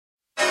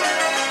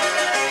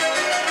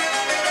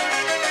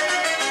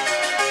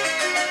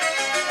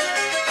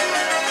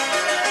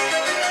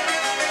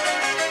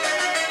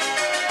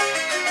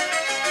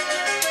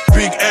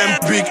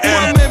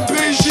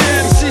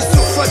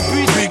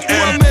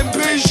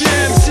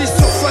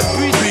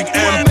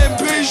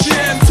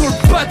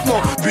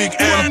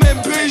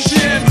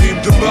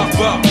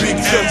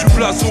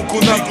façon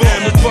qu'on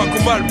aborde. Mais pas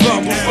qu'on mal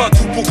barre, on fera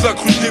tout pour que la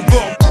crue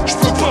déborde.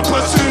 J'peux pas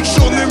passer une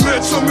journée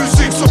mettre sans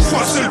musique, sans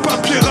froisser le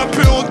papier,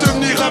 rapper en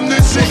devenir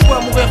amnésique. Je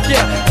vois mourir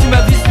fier, si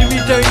ma vie se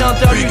limite à une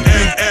interlude.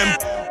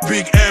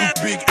 Big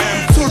M.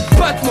 Sous le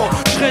battement,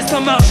 je reste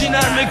un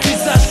marginal, mais qui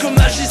sache que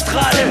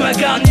magistral est ma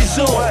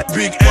garnison.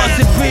 Big Moi M.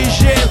 c'est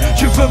PIGM,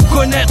 tu veux me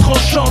connaître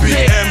enchanté. Big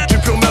M, du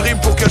pur marine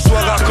pour qu'elle soit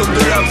rare comme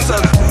de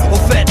l'absinthe.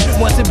 Au fait,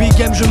 moi c'est Big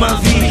M, je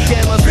m'invite.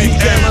 Big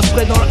M, un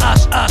spray dans le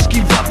HH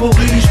qui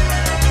vaporise.